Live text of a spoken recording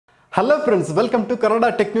Hello friends, welcome to Kannada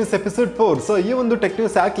tech news episode 4. So ಈ ಒಂದು tech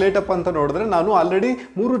news ಯಾಕೆ late up ಅಂತ ನೋಡಿದ್ರೆ, ನಾನು ಆಲ್ರೆಡಿ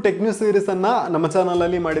 3 ಟೆಕ್ ನ್ಯೂಸ್ ಸೀರೀಸ್ ಅನ್ನ ನಮ್ಮ ಚಾನಲ್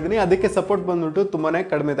ಅಲ್ಲಿ ಮಾಡಿದ್ದೀನಿ. ಅದಕ್ಕೆ ಸಪೋರ್ಟ್ ಬಂದ್ಬಿಟ್ಟು ತುಂಬಾನೇ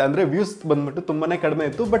ಕಡಿಮೆ ಇದೆ, ಅಂದ್ರೆ ವ್ಯೂಸ್ ಬಂದ್ಬಿಟ್ಟು ತುಂಬಾನೇ ಕಡಿಮೆ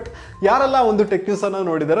ಇತ್ತು. ಬಟ್ ಯಾರೆಲ್ಲ ಒಂದು ಟೆಕ್ ನ್ಯೂಸ್ ಅನ್ನ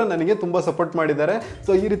ನೋಡಿದಾರೆ ನನಗೆ ತುಂಬಾ ಸಪೋರ್ಟ್ ಮಾಡಿದ್ದಾರೆ.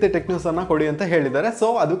 ಸೊ ಈ ರೀತಿ ಟೆಕ್ ನ್ಯೂಸ್ ಅನ್ನ ಕೊಡಿ ಅಂತ ಹೇಳಿದ್ದಾರೆ. ಸೊ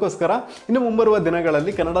ಅದಕ್ಕೋಸ್ಕರ ಇನ್ನು ಮುಂಬರುವ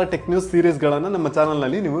ದಿನಗಳಲ್ಲಿ ಕನ್ನಡ ಟೆಕ್ ನ್ಯೂಸ್ ಸೀರೀಸ್ಗಳನ್ನು ನಮ್ಮ ಚಾನಲ್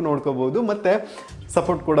ನಲ್ಲಿ ನೀವು ನೋಡ್ಕೋಬಹುದು, ಮತ್ತೆ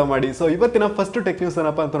ಸಪೋರ್ಟ್ ಕೂಡ ಮಾಡಿ. ಸೊ ಇವತ್ತಿನ ಫಸ್ಟ್ ಟೆಕ್ ನ್ಯೂಸ್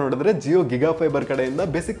ಏನಪ್ಪಾ ಅಂತ ನೋಡಿದ್ರೆ, ಜಿಯೋ ಗಿಗಾಫೈಬರ್ ಕಡೆಯಿಂದ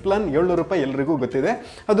ಬೇಸಿಕ್ ಪ್ಲಾನ್ 700 ರೂಪಾಯಿ ಎಲ್ರಿಗೂ ಗೊತ್ತಿದೆ.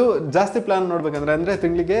 ಅದು ಜಾಸ್ತಿ ಪ್ಲಾನ್ ನೋಡ್ಬೇಕಂದ್ರೆ, ಅಂದ್ರೆ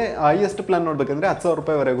ತಿಂಗಳಿಗೆ ಹೈಯೆಸ್ಟ್ ಪ್ಲಾನ್ ನೋಡ್ಬೇಕಂದ್ರೆ 10,000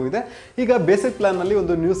 ರೂಪಾಯಿವರೆಗೂ ಇದೆ. ಈಗ ಬೇಸಿಕ್ ಪ್ಲಾನ್ ನಲ್ಲಿ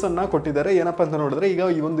ಒಂದು ನ್ಯೂಸ್ ಅನ್ನ ಕೊಟ್ಟಿದ್ದಾರೆ. ಏನಪ್ಪಾ ಅಂತ ನೋಡಿದ್ರೆ, ಈಗ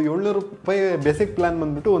ಈ ಒಂದು 700 ರೂಪಾಯಿ ಬೇಸಿಕ್ ಪ್ಲಾನ್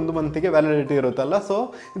ಬಂದ್ಬಿಟ್ಟು 1 ಮಂತ್ಗೆ ವ್ಯಾಲಿಡಿಟಿ ಇರುತ್ತಲ್ಲ. ಸೊ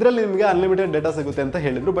ಇದರಲ್ಲಿ ನಿಮಗೆ ಅನ್ಲಿಮಿಟೆಡ್ ಡೇಟಾ ಸಿಗುತ್ತೆ ಅಂತ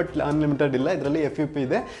ಹೇಳಿದ್ರು. ಬಟ್ ಅನ್ಲಿಮಿಟೆಡ್ ಇಲ್ಲ, ಇದರಲ್ಲಿ FUP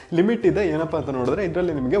ಇದೆ, ಲಿಮಿಟ್ ಇದೆ. ಏನಪ್ಪಾ ಅಂತ ನೋಡಿದ್ರೆ,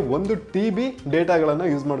 ಇದರಲ್ಲಿ ನಿಮಗೆ 1 TB ಡೇಟಾಗಳನ್ನು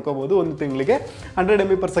ಯೂಸ್ ಮಾಡ್ಕೋಬಹುದು. ಒಂದು ತಿಂಗಳಿಗೆ 100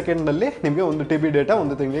 MB/s ನಲ್ಲಿ ನಿಮಗೆ 1 TB ಡೇಟಾ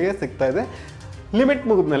ಒಂದು ತಿಂಗಳಿಗೆ ಸಿಗ್ತಾ ಇದೆ. ಲಿಮಿಟ್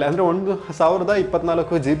ಮುಗಿದ್ಮೇಲೆ ಅಂದರೆ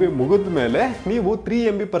 1024 GB ಮುಗಿದ ಮೇಲೆ ನೀವು 3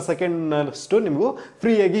 MB/s ನಿಮಗೂ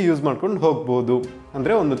ಫ್ರೀಯಾಗಿ ಯೂಸ್ ಮಾಡ್ಕೊಂಡು ಹೋಗ್ಬೋದು,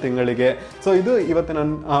 ಅಂದರೆ ಒಂದು ತಿಂಗಳಿಗೆ. ಸೊ ಇದು ಇವತ್ತಿನ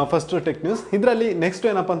ಫಸ್ಟ್ ಟೆಕ್ ನ್ಯೂಸ್. ಇದರಲ್ಲಿ ನೆಕ್ಸ್ಟ್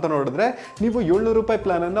ಏನಪ್ಪ ಅಂತ ನೋಡಿದ್ರೆ, ನೀವು 700 ರೂಪಾಯಿ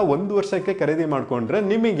ಪ್ಲಾನನ್ನು 1 ವರ್ಷಕ್ಕೆ ಖರೀದಿ ಮಾಡಿಕೊಂಡ್ರೆ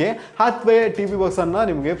ನಿಮಗೆ ಹಾತ್ವೇ TV ಬಾಕ್ಸನ್ನು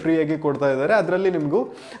ನಿಮಗೆ ಫ್ರೀಯಾಗಿ ಕೊಡ್ತಾ ಇದ್ದಾರೆ. ಅದರಲ್ಲಿ ನಿಮಗೂ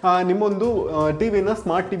ನಿಮ್ಮೊಂದು ಟಿವಿನ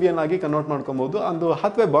ಸ್ಮಾರ್ಟ್ ಟಿವಿಯನ್ನಾಗಿ ಕನ್ವರ್ಟ್ ಮಾಡ್ಕೊಬೋದು. ಒಂದು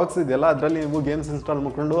ಹಾತ್ವೇ ಬಾಕ್ಸ್ ಇದೆಯಲ್ಲ, ಅದರಲ್ಲಿ ನೀವು ಗೇಮ್ಸ್ ಇನ್ಸ್ಟಾಲ್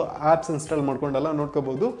ಮಾಡ್ಕೊಂಡು ಆ್ಯಪ್ಸ್ ಇನ್ಸ್ಟಾಲ್ ಮಾಡ್ಕೊಂಡೆಲ್ಲ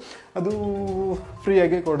ನೋಡ್ಕೋಬೋದು. ಅದು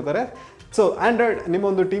ಫ್ರೀಯಾಗಿ ಕೊಡ್ತಾರೆ. ಸೊ ಆಂಡ್ರಾಯ್ಡ್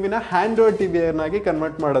ನಿಮ್ಮೊಂದು ಟಿವಿನ ಆಂಡ್ರಾಯ್ಡ್ ಟಿವಿಯನ್ನಾಗಿ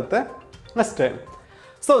ಕನ್ವರ್ಟ್ ಮಾಡುತ್ತೆ ಅಷ್ಟೇ.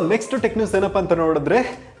 ಸೊ ನೆಕ್ಸ್ಟ್ ಟೆಕ್ ನ್ಯೂಸ್ ಏನಪ್ಪ ಅಂತ ನೋಡಿದ್ರೆ,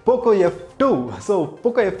 Poco F2. So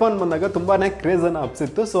Poco F1 ಬಂದಾಗ ತುಂಬಾ ಕ್ರೇಜನ್ನು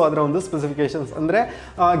ಹಬ್ಸಿತ್ತು. ಸೊ ಅದರ ಒಂದು ಸ್ಪೆಸಿಫಿಕೇಶನ್ಸ್ ಅಂದರೆ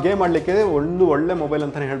ಗೇಮ್ ಆಡಲಿಕ್ಕೆ ಒಂದು ಒಳ್ಳೆ ಮೊಬೈಲ್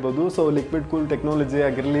ಅಂತಲೇ ಹೇಳ್ಬೋದು. ಸೊ ಲಿಕ್ವಿಡ್ ಕೂಲ್ ಟೆಕ್ನಾಲಜಿ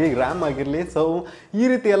ಆಗಿರಲಿ, ರ್ಯಾಮ್ ಆಗಿರಲಿ, ಸೊ ಈ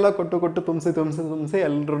ರೀತಿ ಎಲ್ಲ ಕೊಟ್ಟು ತುಂಬಿಸಿ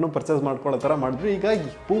ಎಲ್ಲರೂ ಪರ್ಚೇಸ್ ಮಾಡ್ಕೊಳ್ಳೋ ಥರ ಮಾಡಿದ್ರು. ಈಗ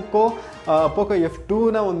Poco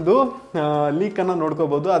F2ನ ಒಂದು ಲೀಕನ್ನು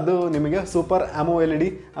ನೋಡ್ಕೋಬೋದು. ಅದು ನಿಮಗೆ ಸೂಪರ್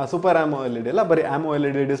AMOLED ಅಲ್ಲ, ಬರೀ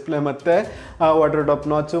AMOLED ಡಿಸ್ಪ್ಲೇ ಮತ್ತು ವಾಟರ್ ಟಾಪ್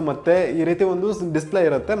ನಾಚು ಮತ್ತು ಈ ರೀತಿ ಒಂದು ಡಿಸ್ಪ್ಲೇ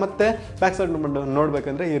ಇರುತ್ತೆ. ಮತ್ತು ಬ್ಯಾಕ್ ಸೈಡ್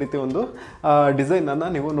ನೋಡಬೇಕಂದ್ರೆ ಈ ರೀತಿ ಒಂದು ಡಿಸೈನನ್ನು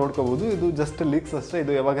ನೀವು ನೋಡ್ಕೋಬೋದು. ಇದು ಜಸ್ಟ್ ಲೀಕ್ಸ್ ಅಷ್ಟೇ,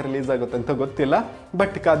 ಇದು ಯಾವಾಗ ರಿಲೀಸ್ ಆಗುತ್ತೆ ಅಂತ ಗೊತ್ತಿಲ್ಲ,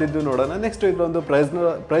 ಬಟ್ ಕಾದಿದ್ದು ನೋಡೋಣ. ನೆಕ್ಸ್ಟ್ ಇದರ ಒಂದು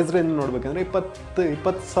ಪ್ರೈಸ್ ರೇಂಜ್ ನೋಡಬೇಕಂದ್ರೆ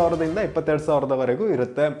 20,000ದಿಂದ 22,000ವರೆಗೂ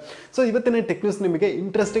ಇರುತ್ತೆ. ಸೊ ಇವತ್ತಿನ ಟೆಕ್ ನ್ಯೂಸ್ ನಿಮಗೆ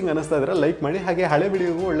ಇಂಟ್ರೆಸ್ಟಿಂಗ್ ಅನಿಸ್ತಾ ಇದ್ರೆ ಲೈಕ್ ಮಾಡಿ, ಹಾಗೆ ಹಳೆ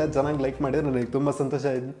ವಿಡಿಯೋಗೂ ಒಳ್ಳೆ ಚೆನ್ನಾಗಿ ಲೈಕ್ ಮಾಡಿದ್ರೆ ನನಗೆ ತುಂಬ ಸಂತೋಷ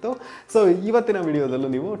ಆಯಿತು. ಸೊ ಇವತ್ತಿನ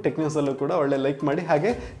ವಿಡಿಯೋದಲ್ಲೂ ನೀವು ಟೆಕ್ ನ್ಯೂಸಲ್ಲೂ ಕೂಡ ಒಳ್ಳೆ ಲೈಕ್ ಮಾಡಿ,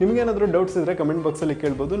 ಹಾಗೆ ನಿಮಗೇನಾದರೂ ಡೌಟ್ಸ್ ಇದ್ದರೆ ಕಮೆಂಟ್ ಬಾಕ್ಸಲ್ಲಿ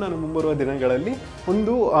ಕೇಳ್ಬೋದು. ನಾನು ಮುಂಬರುವ ದಿನಗಳಲ್ಲಿ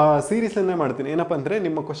ಒಂದು ಸೀರೀಸನ್ನೇ ಮಾಡ್ತೀನಿ. ಏನಪ್ಪ ಅಂದರೆ,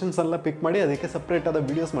 ನಿಮ್ಮ ಕ್ವಶನ್ಸ್ ಎಲ್ಲ ಪಿಕ್ ಮಾಡಿ ಅದಕ್ಕೆ ಸಪ್ರೇಟ್ ಆದ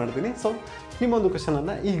ವಿಡಿಯೋಸ್ ಮಾಡ್ತೀನಿ. ಸೊ ನಿಮ್ಮೊಂದು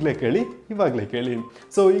ಕ್ವಶನನ್ನು ಈಗಲೇ ಕೇಳಿ, ಇವಾಗಲೇ ಕೇಳಿ.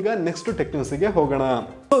 ಸೊ ಈಗ ನೆಕ್ಸ್ಟ್ ಟೆಕ್ ನ್ಯೂಸಿಗೆ ಹೋಗೋಣ.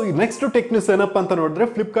 ಸೊ ನೆಕ್ಸ್ಟ್ ಟೆಕ್ ನ್ಯೂಸ್ ಏನಪ್ಪ ಅಂತ ನೋಡಿದ್ರೆ,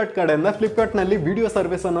 ಫ್ಲಿಪ್ಕಾರ್ಟ್ ಕಡೆಯಿಂದ ಫ್ಲಿಪ್ಕಾರ್ಟ್ನಲ್ಲಿ ವಿಡಿಯೋ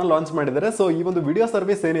ಸರ್ವಿಸ್ ಅನ್ನು ಲಾಂಚ್ ಮಾಡಿದ್ದಾರೆ. ಸೊ ಈ ಒಂದು ವಿಡಿಯೋ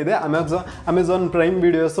ಸರ್ವಿಸ್ ಏನಿದೆ, ಅಮೆಝಾನ್ ಪ್ರೈಮ್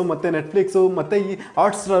ವಿಡಿಯೋಸು ಮತ್ತು ನೆಟ್ಫ್ಲಿಕ್ಸು ಮತ್ತು ಈ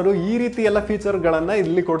ಹಾಟ್ಸ್ಟಾರು ಈ ರೀತಿ ಎಲ್ಲ ಫೀಚರ್ಗಳನ್ನು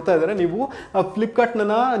ಇಲ್ಲಿ ಕೊಡ್ತಾ ಇದ್ದಾರೆ. ನೀವು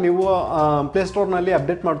ಫ್ಲಿಪ್ಕಾರ್ಟ್ನ ನೀವು ಪ್ಲೇಸ್ಟೋರ್ನಲ್ಲಿ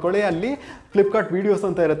ಅಪ್ಡೇಟ್ ಮಾಡ್ಕೊಳ್ಳಿ. ಅಲ್ಲಿ ಫ್ಲಿಪ್ಕಾರ್ಟ್ ವಿಡಿಯೋಸ್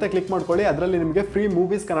ಅಂತ ಇರುತ್ತೆ, ಕ್ಲಿಕ್ ಮಾಡ್ಕೊಳ್ಳಿ. ಅದರಲ್ಲಿ ನಿಮಗೆ ಫ್ರೀ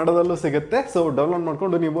ಮೂವೀಸ್ ಕನ್ನಡದಲ್ಲೂ ಸಿಗುತ್ತೆ. ಸೊ ಡೌನ್ಲೋಡ್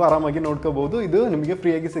ಮಾಡ್ಕೊಂಡು ನೀವು ಆರಾಮಾಗಿ ನೋಡ್ಕೋಬಹುದು. ಇದು ನಿಮಗೆ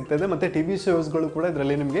ಫ್ರೀಯಾಗಿ ಸಿಗ್ತಾ ಇದೆ. ಮತ್ತು TV ಶೋಸ್ಗಳು ಕೂಡ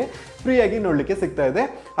ಇದರಲ್ಲಿ ನಿಮಗೆ ಫ್ರೀಯಾಗಿ ನೋಡಲಿಕ್ಕೆ ಸಿಗ್ತಾ ಇದೆ.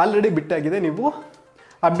 ಆಲ್ರೆಡಿ ಬಿಟ್ಟಾಗಿದೆ, ನೀವು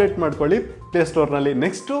ಅಪ್ಡೇಟ್ ಮಾಡ್ಕೊಳ್ಳಿ ಪ್ಲೇಸ್ಟೋರ್ನಲ್ಲಿ.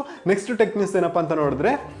 ನೆಕ್ಸ್ಟ್ ಟೆಕ್ ನ್ಯೂಸ್ ಏನಪ್ಪ ಅಂತ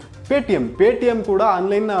ನೋಡಿದ್ರೆ, ಪೇಟಿಎಂ ಕೂಡ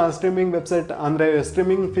ಆನ್ಲೈನ್ ಸ್ಟ್ರೀಮಿಂಗ್ ವೆಬ್ಸೈಟ್ ಅಂದರೆ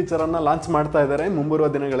ಸ್ಟ್ರೀಮಿಂಗ್ ಫೀಚರನ್ನು ಲಾಂಚ್ ಮಾಡ್ತಾ ಇದ್ದಾರೆ ಮುಂಬರುವ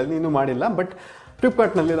ದಿನಗಳಲ್ಲಿ. ಇನ್ನೂ ಮಾಡಿಲ್ಲ, ಬಟ್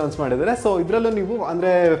ಫ್ಲಿಪ್ಕಾರ್ಟ್ನಲ್ಲಿ ಲಾಂಚ್ ಮಾಡಿದ್ದಾರೆ. ಸೊ ಇದರಲ್ಲೂ ನೀವು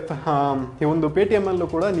ಅಂದರೆ ಈ ಒಂದು ಪೇಟಿಎಮ್ಮಲ್ಲೂ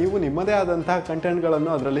ಕೂಡ ನೀವು ನಿಮ್ಮದೇ ಆದಂತಹ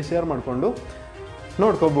ಕಂಟೆಂಟ್ಗಳನ್ನು ಅದರಲ್ಲಿ ಶೇರ್ ಮಾಡಿಕೊಂಡು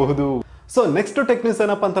ನೋಡ್ಕೋಬಹುದು. ಸೊ ನೆಕ್ಸ್ಟ್ ಟೆಕ್ ನ್ಯೂಸ್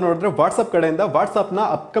ಏನಪ್ಪ ಅಂತ ನೋಡಿದ್ರೆ, ವಾಟ್ಸಪ್ ಕಡೆಯಿಂದ ವಾಟ್ಸಪ್ನ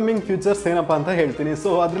ಅಪ್ಕಮಿಂಗ್ ಫೀಚರ್ಸ್ ಏನಪ್ಪ ಅಂತ ಹೇಳ್ತೀನಿ. ಸೊ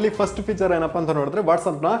ಅದರಲ್ಲಿ ಫಸ್ಟ್ ಫೀಚರ್ ಏನಪ್ಪ ಅಂತ ನೋಡಿದ್ರೆ,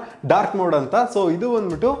 ವಾಟ್ಸಪ್ನ ಡಾರ್ಕ್ ಮೋಡ್ ಅಂತ. ಸೊ ಇದು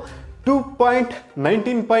ಬಂದ್ಬಿಟ್ಟು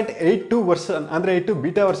 2.19.82 ವರ್ಷನ್ ಅಂದರೆ 82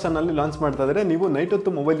 ಬೀಟಾ ವರ್ಷನಲ್ಲಿ ಲಾಂಚ್ ಮಾಡ್ತಾ ಇದ್ದಾರೆ. ನೀವು ನೈಟ್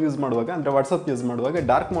ಹೊತ್ತು ಮೊಬೈಲ್ ಯೂಸ್ ಮಾಡುವಾಗ, ಅಂದರೆ ವಾಟ್ಸಪ್ ಯೂಸ್ ಮಾಡುವಾಗ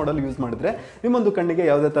ಡಾರ್ಕ್ ಮೋಡಲ್ಲಿ ಯೂಸ್ ಮಾಡಿದ್ರೆ ನಿಮ್ಮೊಂದು ಕಣ್ಣಿಗೆ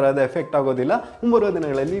ಯಾವುದೇ ಥರದ ಎಫೆಕ್ಟ್ ಆಗೋದಿಲ್ಲ. ಮುಂಬರುವ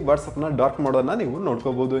ದಿನಗಳಲ್ಲಿ ವಾಟ್ಸಪ್ನ ಡಾರ್ಕ್ ಮೋಡನ್ನು ನೀವು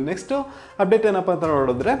ನೋಡ್ಕೋಬೋದು. ನೆಕ್ಸ್ಟ್ ಅಪ್ಡೇಟ್ ಏನಪ್ಪ ಅಂತ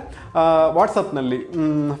ನೋಡಿದ್ರೆ, ವಾಟ್ಸಪ್ನಲ್ಲಿ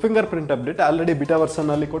finger print update already beta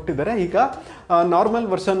ವರ್ಷನ್ನಲ್ಲಿ ಕೊಟ್ಟಿದ್ದಾರೆ. ಈಗ ನಾರ್ಮಲ್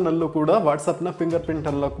ವರ್ಷನ್ನಲ್ಲೂ ಕೂಡ ವಾಟ್ಸಪ್ನ ಫಿಂಗರ್ ಪ್ರಿಂಟ್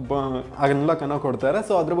ಅನ್ಲಾಕನ್ನು ಕೊಡ್ತಾರೆ.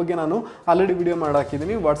 ಸೊ ಅದ್ರ ಬಗ್ಗೆ ನಾನು already video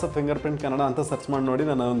ಮಾಡಾಕಿದ್ದೀನಿ. WhatsApp finger print Kannada ಅಂತ ಸರ್ಚ್ ಮಾಡಿ ನೋಡಿ,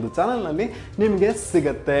 ನನ್ನ ಒಂದು ಚಾನಲ್ನಲ್ಲಿ ನಿಮಗೆ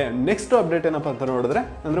ಸಿಗುತ್ತೆ. ನೆಕ್ಸ್ಟ್ ಅಪ್ಡೇಟ್ ಏನಪ್ಪ ಅಂತ ನೋಡಿದ್ರೆ,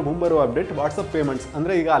 ಅಂದರೆ ಮುಂಬರುವ ಅಪ್ಡೇಟ್ ವಾಟ್ಸಪ್ ಪೇಮೆಂಟ್ಸ್.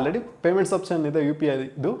 ಅಂದರೆ ಈಗ ಆಲ್ರೆಡಿ ಪೇಮೆಂಟ್ಸ್ ಆಪ್ಷನ್ ಇದೆ UPI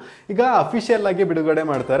ಇದು, ಈಗ ಅಫಿಷಿಯಲ್ ಆಗಿ ಬಿಡುಗಡೆ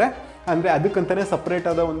ಮಾಡ್ತಾರೆ. ಅಂದರೆ ಅದಕ್ಕಂತಲೇ ಸಪ್ರೇಟ್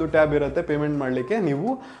ಆದ ಒಂದು ಟ್ಯಾಬ್ ಇರುತ್ತೆ ಪೇಮೆಂಟ್ ಮಾಡಲಿಕ್ಕೆ. ನೀವು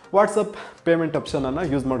ವಾಟ್ಸಪ್ ಪೇಮೆಂಟ್ ಆಪ್ಷನನ್ನು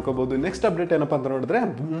ಯೂಸ್ ಮಾಡ್ಕೋಬೋದು. ನೆಕ್ಸ್ಟ್ ಅಪ್ಡೇಟ್ ಏನಪ್ಪ ಅಂತ ನೋಡಿದ್ರೆ,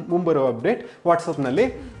 ಮುಂಬರುವ ಅಪ್ಡೇಟ್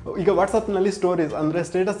ವಾಟ್ಸಪ್ನಲ್ಲಿ ಸ್ಟೋರೀಸ್ ಅಂದರೆ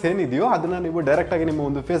ಸ್ಟೇಟಸ್ ಏನಿದೆಯೋ ಅದನ್ನು ನೀವು ಡೈರೆಕ್ಟಾಗಿ ನಿಮ್ಮ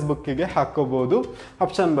ಒಂದು ಫೇಸ್ಬುಕ್ಕಿಗೆ ಹಾಕ್ಕೋಬೋದು.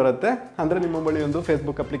 ಆಪ್ಷನ್ ಬರುತ್ತೆ, ಅಂದರೆ ನಿಮ್ಮ ಬಳಿ ಒಂದು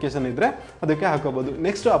ಫೇಸ್ಬುಕ್ ಅಪ್ಲಿಕೇಶನ್ ಇದ್ದರೆ ಅದಕ್ಕೆ ಹಾಕೋಬೋದು.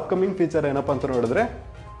 ನೆಕ್ಸ್ಟ್ ಅಪ್ಕಮಿಂಗ್ ಫೀಚರ್ ಏನಪ್ಪ ಅಂತ ನೋಡಿದ್ರೆ,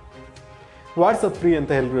 ವಾಟ್ಸಪ್ ಫ್ರೀ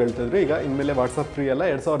ಅಂತ ಎಲ್ಲರೂ ಹೇಳ್ತಿದ್ರು. ಈಗ ಇನ್ಮೇಲೆ ವಾಟ್ಸಪ್ ಫ್ರೀ ಅಲ್ಲ,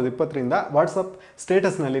 2020ರಿಂದ ವಾಟ್ಸಪ್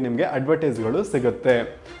ಸ್ಟೇಟಸ್ನಲ್ಲಿ ನಿಮಗೆ ಅಡ್ವರ್ಟೈಸ್ಗಳು ಸಿಗುತ್ತೆ.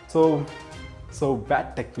 ಸೊ ಬ್ಯಾಡ್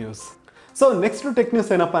tech news. So next tech news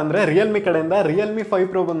ಏನಪ್ಪ ಅಂದರೆ ರಿಯಲ್ಮಿ ಕಡೆಯಿಂದ ರಿಯಲ್ಮಿ 5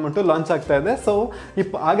 Pro ಬಂದ್ಬಿಟ್ಟು ಲಾಂಚ್ ಆಗ್ತಾ ಇದೆ. ಸೊ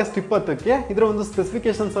ಆಗಸ್ಟ್ 20ಕ್ಕೆ ಇದರ ಒಂದು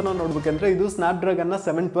ಸ್ಪೆಸಿಫಿಕೇಶನ್ಸ್ ಅನ್ನು ನೋಡ್ಬೇಕಂದ್ರೆ ಇದು ಸ್ನ್ಯಾಪ್ಡ್ರ್ಯಾಗನ್ನ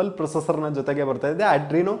 712 ಪ್ರೊಸೆಸರ್ನ ಜೊತೆಗೆ ಬರ್ತಾ ಇದೆ.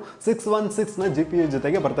 ಅಡ್ರಿನೋ 616ನ GPU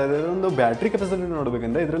ಜೊತೆಗೆ ಬರ್ತಾ ಇದೆ. ಇದರೊಂದು ಬ್ಯಾಟ್ರಿ ಕೆಪಾಸಿಟಿ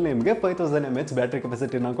ನೋಡ್ಬೇಕಂದ್ರೆ ಇದರಲ್ಲಿ ನಿಮಗೆ 5000 mAh ಬ್ಯಾಟ್ರಿ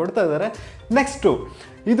ಕೆಪಾಸಿಟಿನ ಕೊಡ್ತಾ ಇದ್ದಾರೆ. ನೆಕ್ಸ್ಟು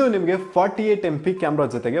ಇದು ನಿಮಗೆ 48 MP ಕ್ಯಾಮ್ರಾ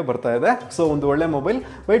ಜೊತೆಗೆ ಬರ್ತಾ ಇದೆ. ಸೊ ಒಂದು ಒಳ್ಳೆ ಮೊಬೈಲ್,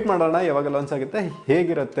 ವೆಯ್ಟ್ ಮಾಡೋಣ ಯಾವಾಗ ಲಾಂಚ್ ಆಗುತ್ತೆ,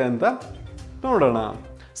 ಹೇಗಿರುತ್ತೆ ಅಂತ ನೋಡೋಣ.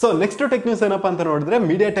 ಸೊ ನೆಕ್ಸ್ಟ್ ಟೆಕ್ ನ್ಯೂಸ್ ಏನಪ್ಪ ಅಂತ ನೋಡಿದ್ರೆ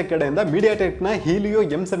ಮೀಡಿಯಾಟೆಕ್ ಕಡೆಯಿಂದ ಮೀಡಿಯಾಟೆಕ್ನ ಹೀಲಿಯೋ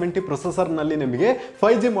M70 ಪ್ರೊಸೆಸರ್ನಲ್ಲಿ ನಿಮಗೆ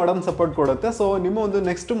 5G ಮಾಡಮ್ ಸಪೋರ್ಟ್ ಕೊಡುತ್ತೆ. ಸೊ ನಿಮ್ಮ ಒಂದು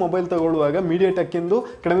ನೆಕ್ಸ್ಟ್ ಮೊಬೈಲ್ ತಗೊಳ್ಳುವಾಗ ಮೀಡಿಯಾಟೆಕ್ಕಿಂದು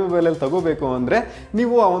ಕಡಿಮೆ ಮೊಬೈಲಲ್ಲಿ ತಗೋಬೇಕು ಅಂದರೆ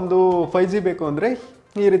ನೀವು ಆ ಒಂದು 5G ಬೇಕು ಅಂದರೆ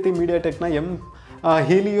ಈ ರೀತಿ ಮೀಡಿಯಾಟೆಕ್ನ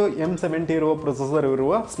ಹೀಲಿಯೋ M70 ಇರುವ ಪ್ರೊಸೆಸರ್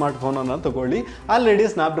ಇರುವ ಸ್ಮಾರ್ಟ್ಫೋನನ್ನು ತಗೊಳ್ಳಿ. ಆಲ್ರೆಡಿ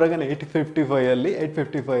ಸ್ನ್ಯಾಪ್ಡ್ರ್ಯಾಗನ್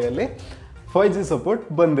 855ಅಲ್ಲಿ 5G ಸಪೋರ್ಟ್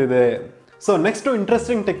ಬಂದಿದೆ. So next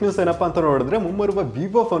interesting tech news ಏನಪ್ಪ ಅಂತ ನೋಡಿದ್ರೆ ಮುಂಬರುವ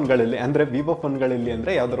ವಿವೋ ಫೋನ್ಗಳಲ್ಲಿ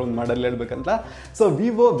ಅಂದರೆ ಯಾವ್ದಾರು ಒಂದು ಮಾಡಲ್ ಹೇಳ್ಬೇಕಂತ. ಸೊ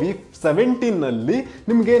ವಿವೋ V17ನಲ್ಲಿ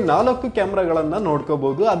ನಿಮಗೆ 4 ಕ್ಯಾಮ್ರಾಗಳನ್ನು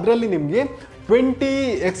ನೋಡ್ಕೋಬಹುದು. ಅದರಲ್ಲಿ ನಿಮಗೆ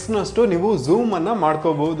 20x ನೀವು ಝೂಮನ್ನು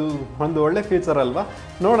ಮಾಡ್ಕೋಬಹುದು. ಒಂದು ಒಳ್ಳೆ ಫೀಚರ್ ಅಲ್ವಾ?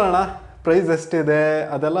 ನೋಡೋಣ ಪ್ರೈಸ್ ಎಷ್ಟಿದೆ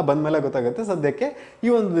ಅದೆಲ್ಲ ಬಂದಮೇಲೆ ಗೊತ್ತಾಗುತ್ತೆ. ಸದ್ಯಕ್ಕೆ ಈ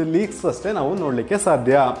ಒಂದು ಲೀಕ್ಸ್ ಅಷ್ಟೇ ನಾವು ನೋಡಲಿಕ್ಕೆ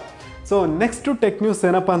ಸಾಧ್ಯ. ಸೊ ನೆಕ್ಸ್ಟ್ ಟೆಕ್ ನ್ಯೂಸ್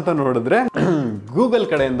ಏನಪ್ಪ ಅಂತ ನೋಡಿದ್ರೆ ಗೂಗಲ್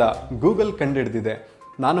ಕಡೆಯಿಂದ ಗೂಗಲ್ ಕಂಡುಹಿಡಿದಿದೆ,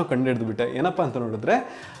 ನಾನು ಕಂಡುಹಿಡಿದ್ಬಿಟ್ಟೆ. ಏನಪ್ಪ ಅಂತ ನೋಡಿದ್ರೆ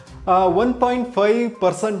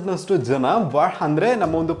 1.5% ಜನ ಅಂದರೆ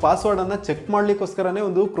ನಮ್ಮ ಒಂದು ಪಾಸ್ವರ್ಡನ್ನು ಚೆಕ್ ಮಾಡಲಿಕ್ಕೋಸ್ಕರನೇ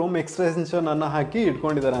ಒಂದು ಕ್ರೋಮ್ ಎಕ್ಸ್ಟೆನ್ಷನನ್ನು ಹಾಕಿ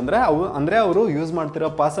ಇಟ್ಕೊಂಡಿದ್ದಾರೆ. ಅಂದರೆ ಅವರು ಯೂಸ್ ಮಾಡ್ತಿರೋ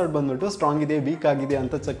ಪಾಸ್ವರ್ಡ್ ಬಂದ್ಬಿಟ್ಟು ಸ್ಟ್ರಾಂಗ್ ಇದೆ ವೀಕ್ ಆಗಿದೆ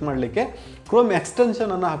ಅಂತ ಚೆಕ್ ಮಾಡಲಿಕ್ಕೆ ಕ್ರೋಮ್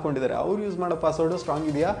ಎಕ್ಸ್ಟೆನ್ಷನನ್ನು ಹಾಕ್ಕೊಂಡಿದ್ದಾರೆ. ಅವ್ರು ಯೂಸ್ ಮಾಡೋ ಪಾಸ್ವರ್ಡು ಸ್ಟ್ರಾಂಗ್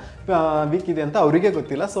ಇದೆಯಾ ವೀಕ್ ಇದೆ ಅಂತ ಅವರಿಗೆ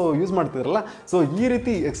ಗೊತ್ತಿಲ್ಲ. ಸೊ ಯೂಸ್ ಮಾಡ್ತಿದ್ರಲ್ಲ, ಸೊ ಈ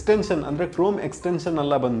ರೀತಿ ಎಕ್ಸ್ಟೆನ್ಷನ್ ಅಂದರೆ ಕ್ರೋಮ್ ಎಕ್ಸ್ಟೆನ್ಷನ್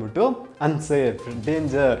ಎಲ್ಲ ಬಂದ್ಬಿಟ್ಟು ಅನ್ಸೇಫ್,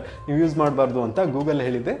 ಡೇಂಜರ್, ನೀವು ಯೂಸ್ ಮಾಡಬಾರ್ದು ಅಂತ ಗೂಗಲ್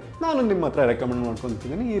ಹೇಳಿದೆ. ನಾನು ನಿಮ್ಮ ಹತ್ರ ರೆಕಮೆಂಡ್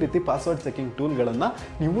ಮಾಡ್ಕೊತಿದ್ದೀನಿ, ಈ ರೀತಿ ಪಾಸ್ವರ್ಡ್ ಚೆಕಿಂಗ್ ಟೂಲ್ಗಳನ್ನು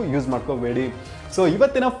ನೀವು ಯೂಸ್ ಮಾಡ್ಕೋಬೇಡಿ. ಸೊ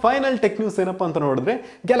ಇವತ್ತಿನ ಫೈನಲ್ ಟೆಕ್ ನ್ಯೂಸ್ ಏನಪ್ಪ ಅಂತ ನೋಡಿದ್ರೆ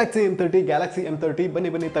ಗ್ಯಾಲಕ್ಸಿ M30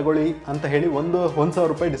 ಬನ್ನಿ ತಗೊಳ್ಳಿ ಅಂತ ಹೇಳಿ 1,000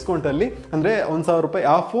 ರೂಪಾಯಿ ಡಿಸ್ಕೌಂಟಲ್ಲಿ ಅಂದರೆ 1,000 ರೂಪಾಯಿ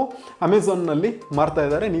ಆಫು ಅಮೆಝಾನ್ನಲ್ಲಿ ಮಾರ್ತಾ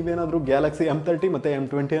ಇದ್ದಾರೆ. ನೀವೇನಾದರೂ ಗ್ಯಾಲಕ್ಸಿ M30 ಮತ್ತು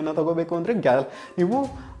M20 ತಗೋಬೇಕು ಅಂದರೆ ನೀವು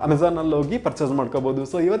ಅಮೆಝಾನಲ್ಲಿ ಹೋಗಿ ಪರ್ಚೇಸ್ ಮಾಡ್ಕೋಬೋದು.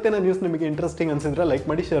 ಸೊ ಇವತ್ತಿನ ನ್ಯೂಸ್ ನಿಮಗೆ ಇಂಟ್ರೆಸ್ಟಿಂಗ್ ಅನಿಸಿದ್ರೆ ಲೈಕ್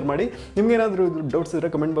ಮಾಡಿ, ಶೇರ್ ಮಾಡಿ. ನಿಮಗೇನಾದರೂ ಡೌಟ್ಸ್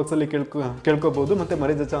ಇದ್ದರೆ ಕಮೆಂಟ್ ಬಾಕ್ಸಲ್ಲಿ ಕೇಳ್ಕೋಬೋದು. ಮತ್ತು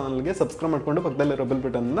ಮರಿದ ಚಾನಲ್ಗೆ ಸಬ್ಸ್ಕ್ರೈಬ್ ಮಾಡಿಕೊಂಡು ಪಕ್ಕದಲ್ಲಿರೋ ಬೆಲ್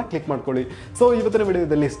ಬಟನ್ನ ಕ್ಲಿಕ್ ಮಾಡ್ಕೊಳ್ಳಿ. ಸೊ ಇವತ್ತಿನ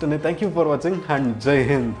ವಿಡಿಯೋದಲ್ಲಿ ಇಷ್ಟನೇ. Thank you for watching and Jai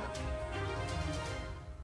Hind.